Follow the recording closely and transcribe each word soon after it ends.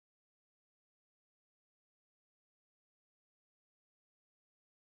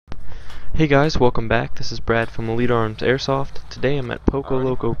Hey guys, welcome back. This is Brad from Elite Arms Airsoft. Today I'm at Poco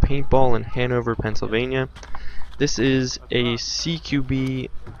Loco Paintball in Hanover, Pennsylvania. This is a CQB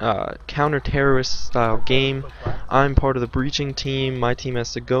counter-terrorist style game. I'm part of the breaching team. My team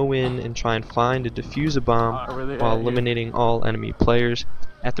has to go in and try and find and defuse a bomb while eliminating all enemy players.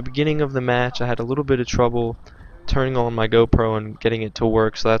 At the beginning of the match I had a little bit of trouble turning on my GoPro and getting it to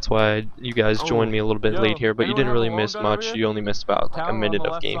work, so that's why you guys joined me a little bit late here, but you didn't really miss much. You only missed about like a minute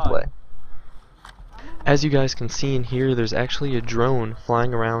of gameplay. As you guys can see in here, there's actually a drone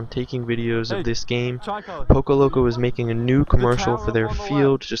flying around taking videos of this game. Poco Loco is making a new commercial for their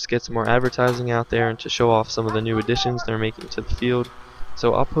field just to get some more advertising out there and to show off some of the new additions they're making to the field.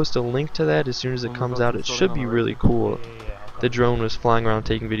 So I'll post a link to that as soon as it comes out. It should be really cool. The drone was flying around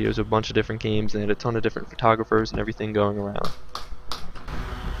taking videos of a bunch of different games, and they had a ton of different photographers and everything going around.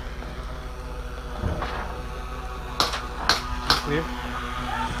 Clear?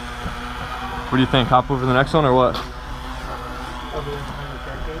 What do you think? Hop over the next one or what? Over there behind the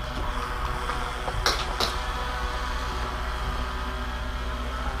barricade.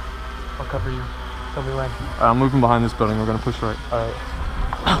 I'll cover you. Tell me when. Alright, I'm moving behind this building. We're gonna push right. Alright.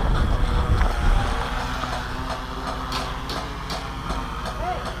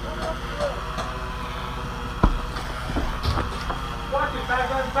 Watch it, back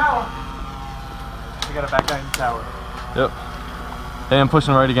guy in the tower. We got a back guy in the tower. Yep. Hey, I'm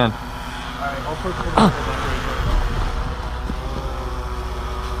pushing right again. Alright, I'll push it over.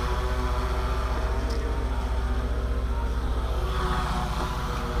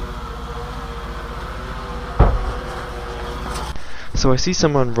 So I see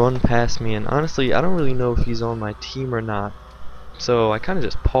someone run past me, and honestly I don't really know if he's on my team or not. So I kind of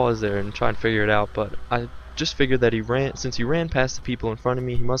just paused there and try and figure it out, but I just figured that since he ran past the people in front of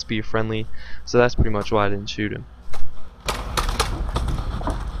me, he must be a friendly, so that's pretty much why I didn't shoot him.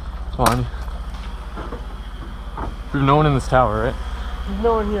 Fine. There's no one in this tower, right? There's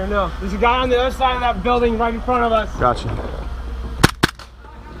no one here, no. There's a guy on the other side of that building right in front of us. Gotcha.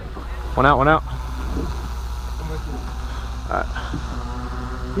 One out, one out.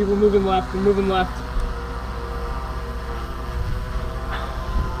 Alright. People moving left, they're moving left.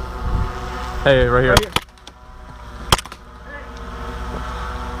 Hey, right here.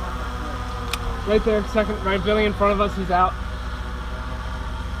 Right there, second, right building in front of us, he's out.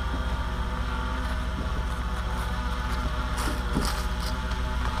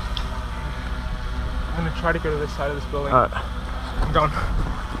 I'm gonna try to go to this side of this building. Alright. I'm going.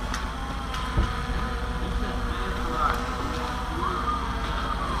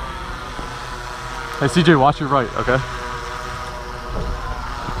 Hey, CJ, watch your right, okay?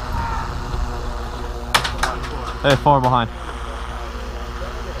 Hey, far behind.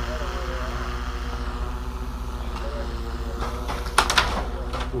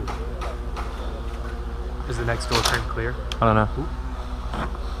 Is the next door turn clear? I don't know.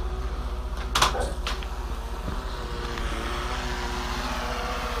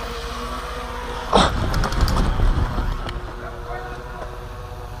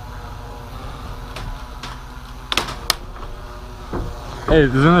 Hey,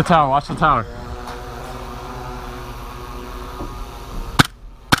 this is in the tower. Watch the tower.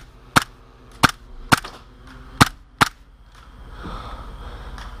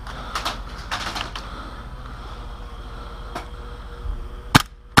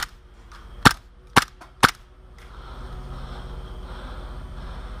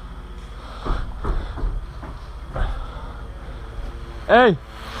 Hey,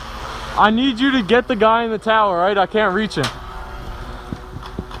 I need you to get the guy in the tower, right? I can't reach him.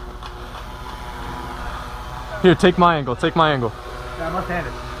 Here, take my angle, take my angle. Yeah, I'm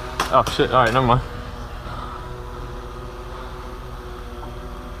left-handed. Oh shit, alright, never mind.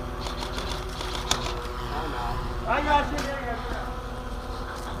 I got you.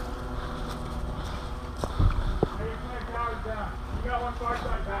 You got one far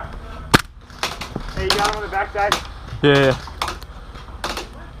side back. Hey, you got him on the back side? Yeah.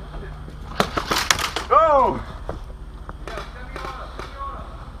 Oh!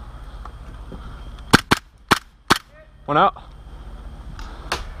 One out.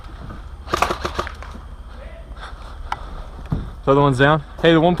 The other one's down.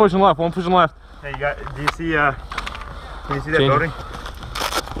 Hey, the one pushing left, one pushing left. Hey, you got, do you see, can you see that Changing. building?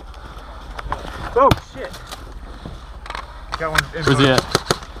 Oh, shit. Got one in Where's he at?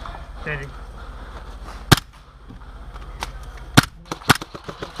 Changing.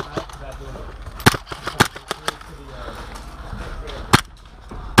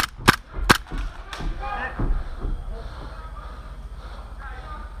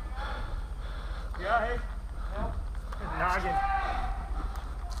 Yeah, hey. Noggin.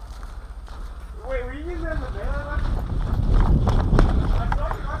 Wait, were you using it as a melee weapon? I saw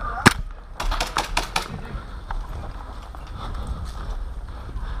you run around.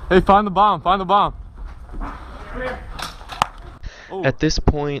 Hey, find the bomb. Find the bomb. Come here. Oh, At this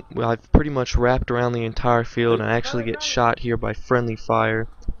point, I've pretty much wrapped around the entire field and I actually get shot here by friendly fire.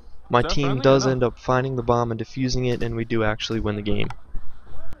 My Is that team friendly or does no? end up finding the bomb and defusing it, and we do actually win the game.